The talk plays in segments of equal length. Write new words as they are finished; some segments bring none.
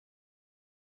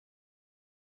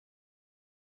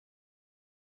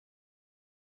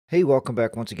Hey, welcome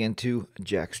back once again to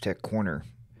Jack's Tech Corner.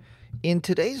 In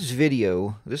today's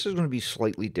video, this is going to be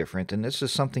slightly different, and this is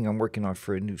something I'm working on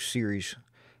for a new series,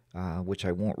 which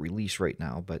I won't release right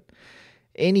now. But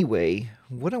anyway,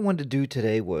 what I wanted to do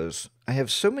today was, I have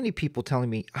so many people telling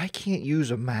me I can't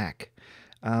use a Mac.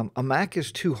 A Mac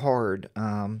is too hard.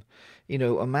 A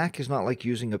Mac is not like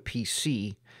using a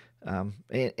PC.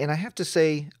 And I have to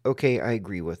say, okay, I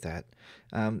agree with that.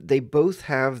 They both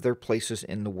have their places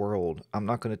in the world. I'm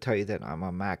not going to tell you that I'm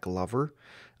a Mac lover.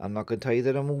 I'm not going to tell you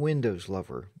that I'm a Windows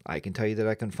lover. I can tell you that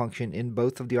I can function in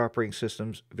both of the operating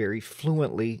systems very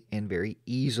fluently and very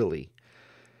easily.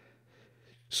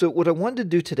 So what I wanted to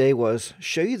do today was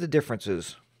show you the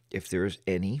differences, if there's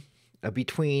any,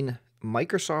 between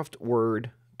Microsoft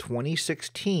Word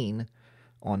 2016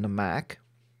 on the Mac,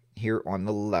 here on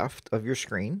the left of your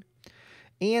screen,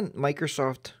 and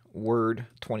Microsoft Word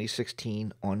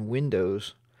 2016 on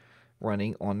Windows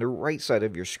running on the right side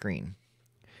of your screen.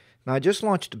 Now, I just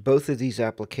launched both of these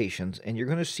applications, and you're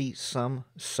going to see some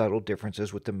subtle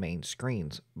differences with the main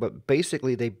screens, but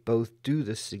basically they both do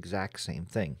this exact same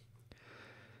thing.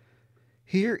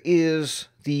 Here is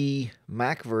the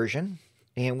Mac version,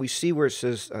 and we see where it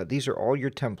says these are all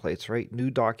your templates, right? New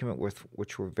document,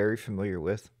 which we're very familiar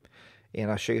with,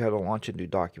 and I'll show you how to launch a new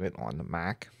document on the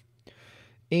Mac.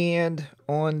 And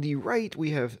on the right,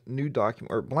 we have new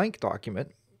document or blank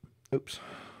document. Oops.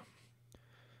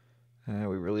 We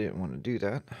really didn't want to do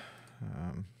that.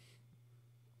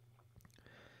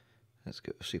 Let's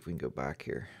go see if we can go back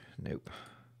here. Nope.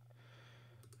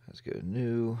 Let's go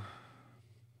new.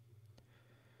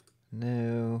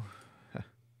 No.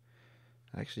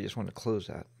 I actually just want to close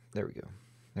that. There we go.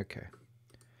 Okay.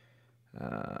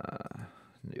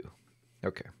 New.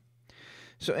 Okay.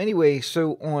 So anyway,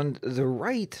 so on the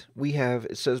right, we have,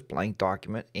 it says blank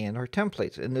document and our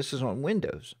templates, and this is on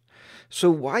Windows. So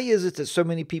why is it that so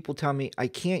many people tell me I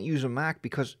can't use a Mac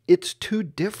because it's too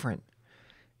different?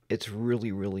 It's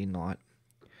really, really not.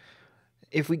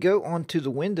 If we go onto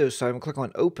the Windows side and click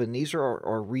on Open, these are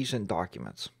our recent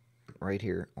documents right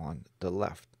here on the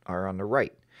left, or on the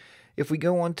right. If we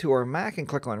go onto our Mac and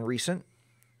click on Recent,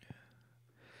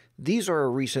 these are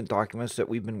our recent documents that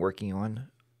we've been working on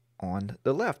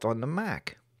the left, on the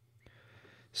Mac.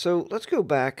 So let's go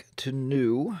back to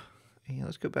New, and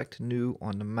let's go back to New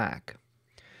on the Mac.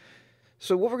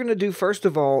 So what we're going to do first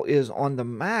of all is on the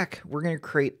Mac, we're going to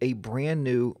create a brand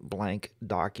new blank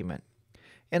document.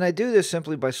 And I do this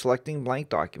simply by selecting blank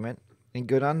document and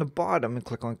go down the bottom and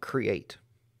click on Create.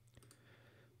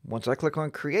 Once I click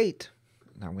on Create,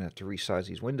 now I'm going to have to resize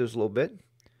these windows a little bit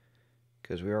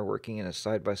because we are working in a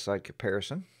side-by-side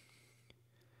comparison.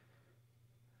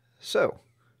 So,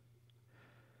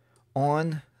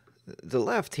 on the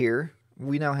left here,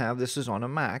 we now have, this is on a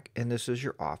Mac, and this is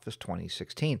your Office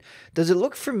 2016. Does it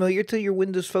look familiar to your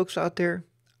Windows folks out there?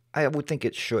 I would think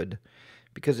it should,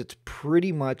 because it's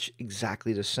pretty much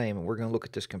exactly the same, and we're going to look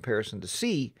at this comparison to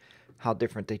see how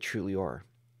different they truly are.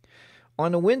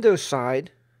 On the Windows side,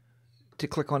 to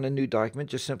click on a new document,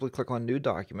 just simply click on New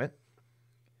Document,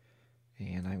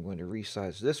 and I'm going to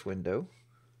resize this window.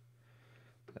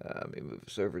 Let me move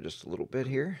this over just a little bit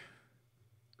here.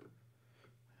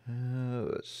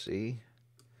 Let's see.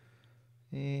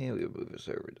 And we'll move this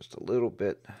over just a little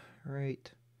bit. Right.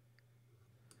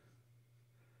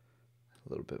 A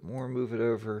little bit more, move it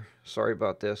over. Sorry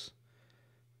about this.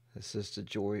 This is the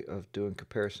joy of doing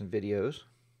comparison videos.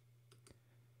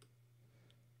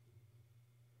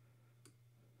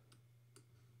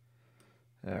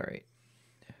 All right.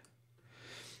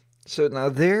 So now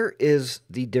there is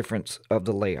the difference of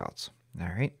the layouts. All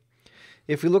right.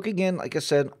 If we look again, like I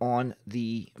said, on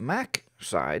the Mac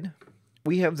side,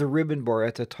 we have the ribbon bar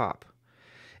at the top.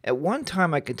 At one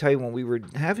time, I can tell you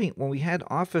when we had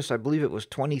Office, I believe it was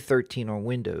 2013 on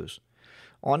Windows.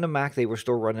 On the Mac, they were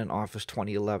still running Office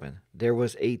 2011. There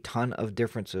was a ton of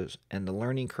differences, and the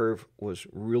learning curve was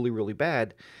really, really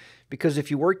bad, because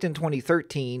if you worked in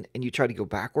 2013 and you tried to go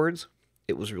backwards,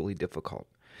 it was really difficult.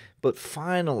 But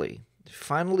finally,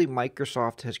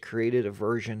 Microsoft has created a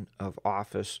version of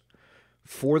Office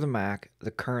for the Mac,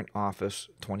 the current Office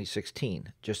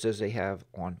 2016, just as they have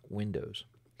on Windows.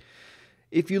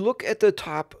 If you look at the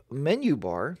top menu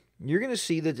bar, you're going to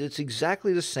see that it's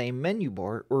exactly the same menu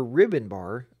bar or ribbon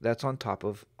bar that's on top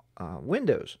of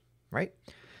Windows, right?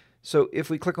 So if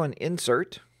we click on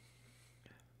Insert,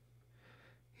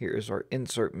 here is our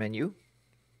Insert menu.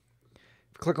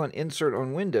 If we click on Insert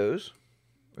on Windows,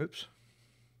 oops.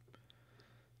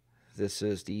 This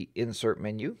is the Insert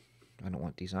menu. I don't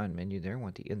want Design menu there. I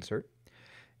want the Insert.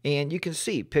 And you can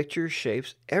see pictures,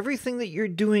 shapes, everything that you're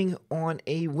doing on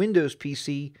a Windows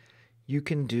PC, you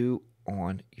can do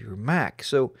on your Mac.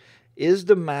 So is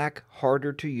the Mac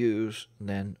harder to use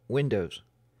than Windows?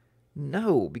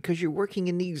 No, because you're working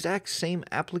in the exact same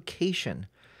application.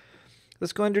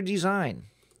 Let's go under Design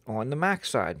on the Mac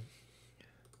side.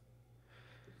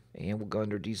 And we'll go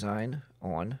under Design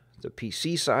on the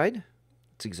PC side.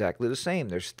 It's exactly the same.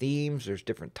 There's themes, there's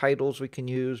different titles we can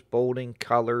use, bolding,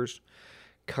 colors,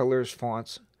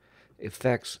 fonts,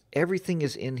 effects. Everything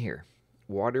is in here.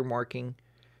 Watermarking,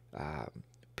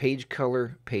 page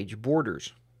color, page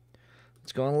borders.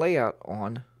 Let's go on Layout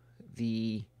on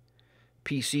the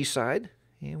PC side,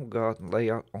 and we'll go out and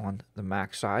Layout on the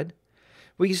Mac side.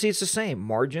 We can see it's the same.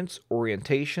 Margins,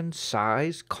 orientation,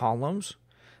 size, columns,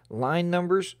 line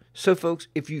numbers. So folks,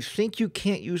 if you think you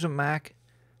can't use a Mac,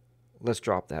 let's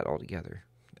drop that altogether.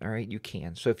 All right, you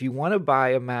can. So if you want to buy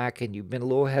a Mac and you've been a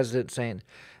little hesitant saying,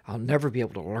 I'll never be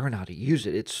able to learn how to use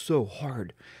it, it's so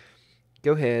hard,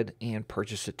 go ahead and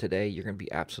purchase it today. You're going to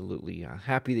be absolutely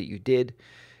happy that you did.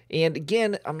 And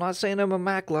again, I'm not saying I'm a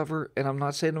Mac lover, and I'm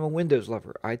not saying I'm a Windows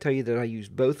lover. I tell you that I use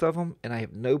both of them, and I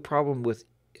have no problem with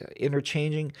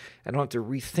interchanging. I don't have to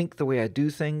rethink the way I do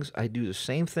things. I do the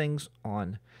same things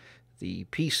on the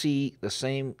PC, the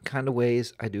same kind of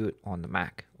ways I do it on the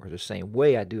Mac, or the same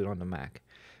way I do it on the Mac.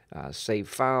 Save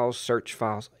files, search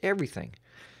files, everything.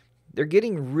 They're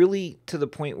getting really to the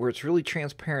point where it's really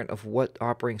transparent of what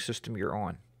operating system you're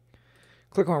on.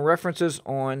 Click on References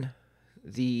on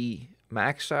the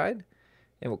Mac side,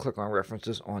 and we'll click on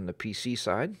References on the PC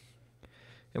side.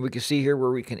 And we can see here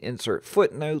where we can insert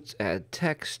footnotes, add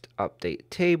text, update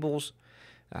tables,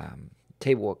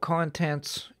 table of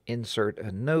contents, insert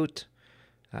a note,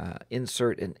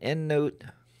 insert an endnote,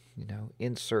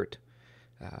 insert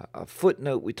a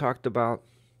footnote we talked about.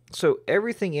 So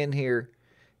everything in here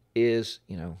is,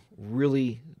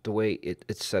 really the way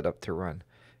it's set up to run.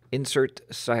 Insert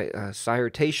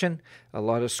citation. A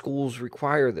lot of schools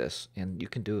require this, and you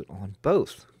can do it on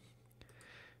both.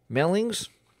 Mailings,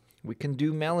 we can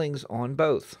do mailings on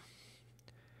both.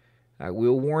 I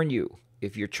will warn you,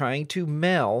 if you're trying to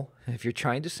mail, if you're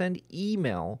trying to send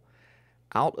email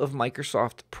out of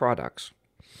Microsoft products,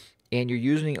 and you're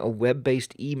using a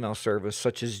web-based email service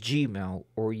such as Gmail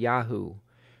or Yahoo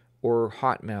or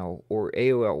Hotmail or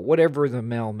AOL, whatever the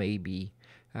mail may be,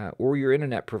 or your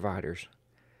internet providers,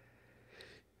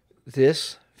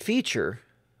 this feature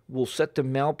will set the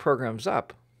mail programs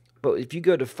up. But if you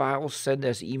go to File, Send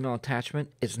as Email Attachment,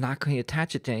 it's not going to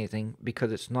attach it to anything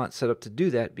because it's not set up to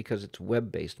do that because it's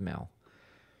web-based mail.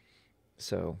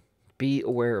 So be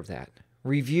aware of that.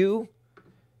 Review.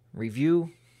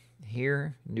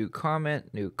 Here, new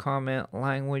comment,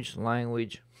 language.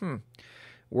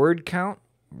 Word count.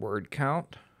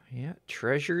 Yeah,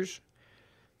 treasures.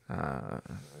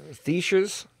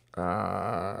 Theses.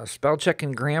 Spell check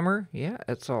and grammar. Yeah,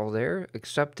 it's all there.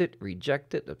 Accept it,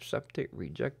 reject it,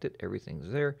 everything's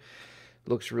there.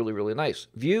 Looks really, really nice.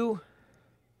 View.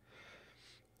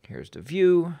 Here's the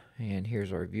view, and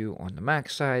here's our view on the Mac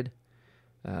side.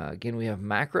 Again, we have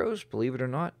macros. Believe it or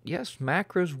not, yes,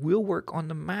 macros will work on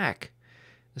the Mac,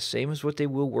 the same as what they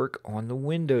will work on the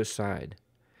Windows side.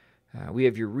 We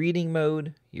have your reading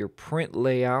mode, your print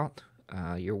layout,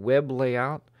 your web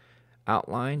layout,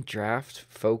 outline, draft,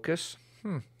 focus.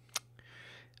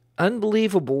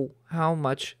 Unbelievable how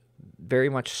very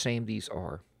much same these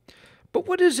are. But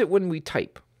what is it when we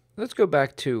type? Let's go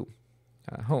back to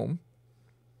home.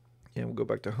 And we'll go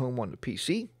back to home on the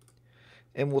PC.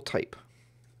 And we'll type.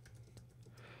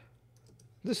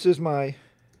 This is my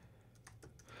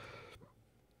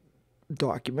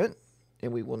document.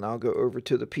 And we will now go over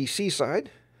to the PC side.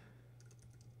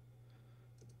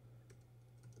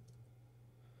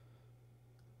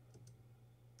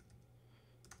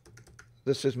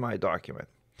 This is my document.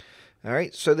 All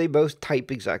right, so they both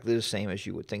type exactly the same as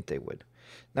you would think they would.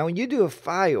 Now, when you do a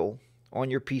file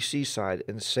on your PC side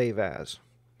and save as,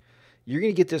 you're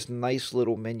going to get this nice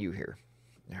little menu here,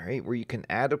 all right, where you can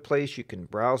add a place, you can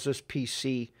browse this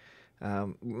PC.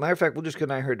 Matter of fact, we'll just go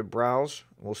down here to browse.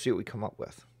 We'll see what we come up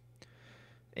with.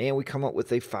 And we come up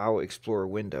with a File Explorer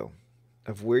window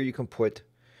of where you can put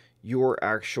your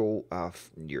actual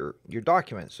your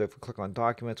document. So if we click on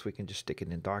Documents, we can just stick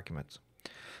it in Documents.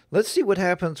 Let's see what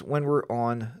happens when we're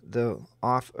on the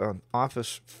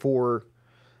Office for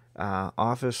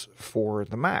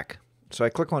the Mac. So I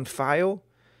click on File,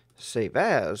 Save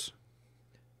As.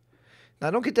 Now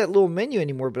I don't get that little menu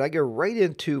anymore, but I go right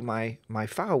into my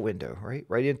file window,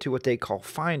 right into what they call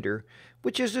Finder,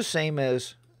 which is the same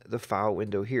as the file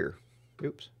window here.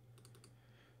 Oops.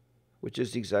 Which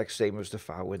is the exact same as the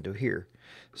file window here.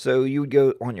 So you would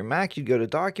go on your Mac, you'd go to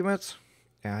Documents,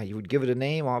 you would give it a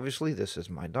name, obviously. This is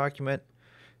my document,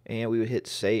 and we would hit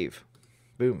Save.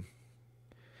 Boom.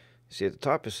 See at the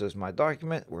top it says My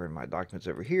Document. We're in My Documents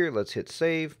over here. Let's hit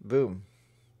Save. Boom.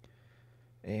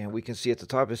 And we can see at the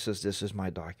top it says This is my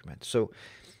document. So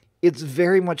it's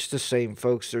very much the same,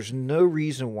 folks. There's no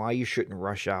reason why you shouldn't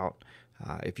rush out.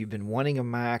 If you've been wanting a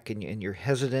Mac and you're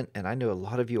hesitant, and I know a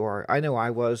lot of you are. I know I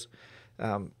was.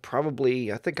 I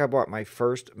think I bought my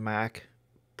first Mac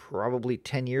probably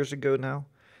 10 years ago now.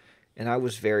 And I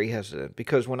was very hesitant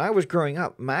because when I was growing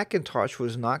up, Macintosh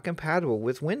was not compatible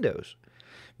with Windows.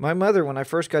 My mother, when I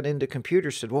first got into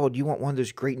computers, said, well, do you want one of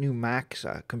those great new Macs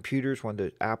computers, one of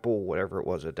the Apple, whatever it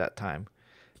was at that time.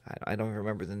 I don't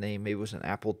remember the name. Maybe it was an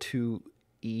Apple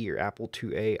IIe or Apple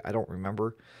IIa. I don't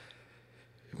remember.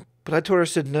 But I told her, I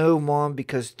said, no, Mom,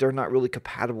 because they're not really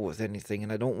compatible with anything.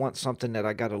 And I don't want something that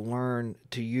I got to learn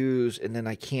to use and then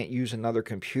I can't use another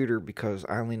computer because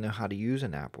I only know how to use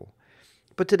an Apple.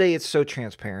 But today it's so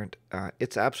transparent.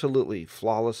 It's absolutely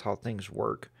flawless how things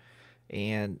work.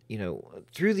 And,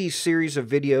 through these series of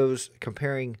videos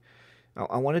comparing,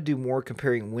 I want to do more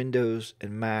comparing Windows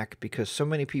and Mac because so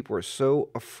many people are so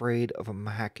afraid of a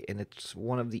Mac, and it's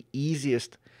one of the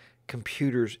easiest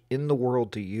computers in the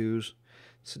world to use.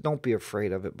 So don't be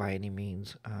afraid of it by any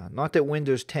means. Not that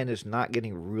Windows 10 is not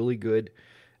getting really good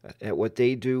at what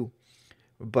they do,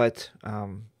 but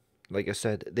like I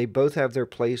said, they both have their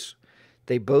place.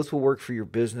 They both will work for your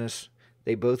business.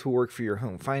 They both will work for your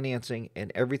home financing,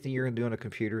 and everything you're going to do on a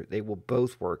computer, they will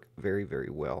both work very,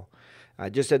 very well. I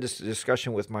just had this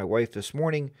discussion with my wife this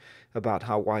morning about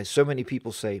why so many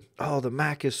people say, oh, the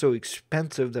Mac is so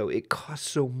expensive, though. It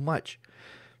costs so much.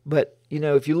 But,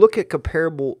 if you look at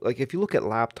comparable, like if you look at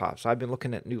laptops, I've been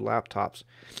looking at new laptops,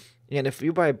 and if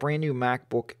you buy a brand new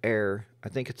MacBook Air, I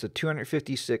think it's a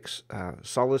 256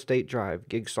 solid-state drive,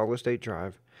 gig solid-state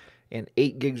drive, and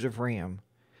 8 gigs of RAM,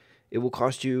 it will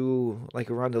cost you like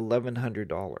around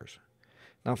 $1,100.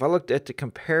 Now, if I looked at the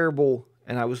comparable,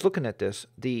 and I was looking at this,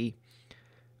 the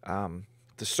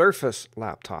Surface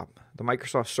laptop, the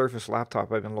Microsoft Surface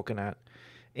laptop I've been looking at,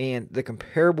 and the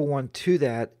comparable one to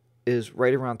that is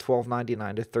right around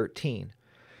 $1,299 to $1,300.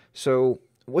 So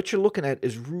what you're looking at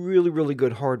is really, really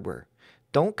good hardware.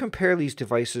 Don't compare these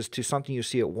devices to something you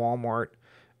see at Walmart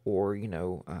or,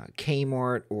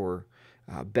 Kmart or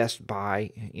Best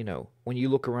Buy, when you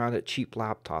look around at cheap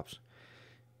laptops,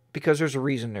 because there's a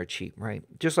reason they're cheap, right?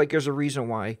 Just like there's a reason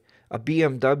why a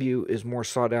BMW is more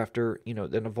sought after,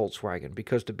 than a Volkswagen,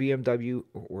 because the BMW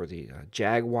or the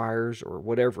Jaguars or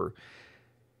whatever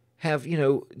have,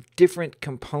 different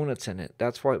components in it.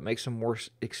 That's why it makes them more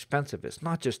expensive. It's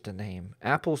not just the name.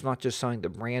 Apple's not just selling the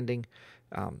branding.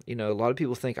 A lot of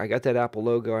people think I got that Apple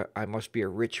logo, I must be a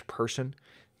rich person.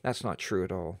 That's not true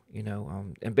at all,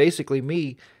 and basically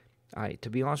me, to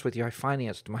be honest with you, I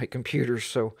financed my computers,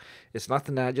 so it's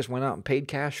nothing that I just went out and paid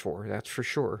cash for, that's for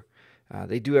sure.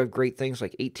 They do have great things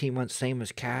like 18 months, same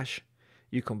as cash.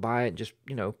 You can buy it and just,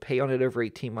 pay on it over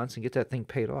 18 months and get that thing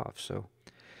paid off. So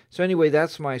anyway,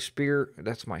 that's my smear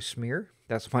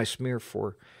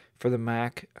for the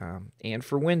Mac and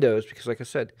for Windows, because like I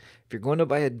said, if you're going to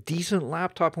buy a decent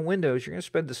laptop on Windows, you're going to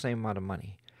spend the same amount of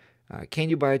money. Can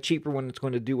you buy a cheaper one that's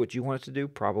going to do what you want it to do?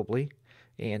 Probably.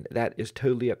 And that is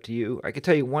totally up to you. I can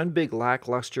tell you one big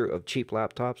lackluster of cheap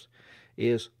laptops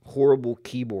is horrible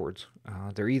keyboards.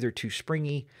 They're either too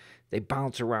springy, they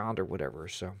bounce around, or whatever.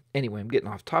 So anyway, I'm getting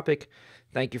off topic.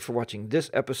 Thank you for watching this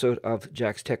episode of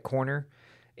Jack's Tech Corner.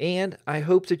 And I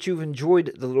hope that you've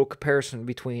enjoyed the little comparison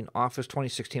between Office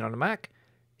 2016 on the Mac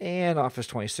and Office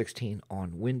 2016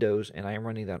 on Windows. And I am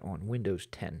running that on Windows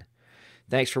 10.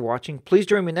 Thanks for watching. Please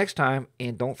join me next time,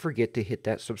 and don't forget to hit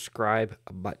that subscribe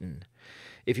button.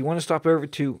 If you want to stop over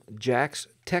to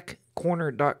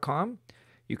jackstechcorner.com,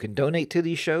 you can donate to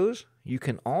these shows. You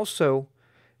can also,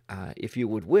 if you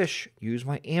would wish, use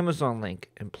my Amazon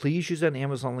link. And please use that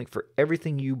Amazon link for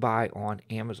everything you buy on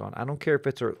Amazon. I don't care if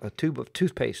it's a tube of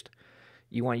toothpaste.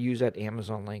 You want to use that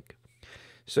Amazon link.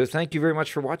 So thank you very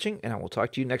much for watching, and I will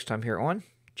talk to you next time here on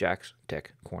Jack's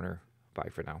Tech Corner. Bye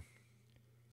for now.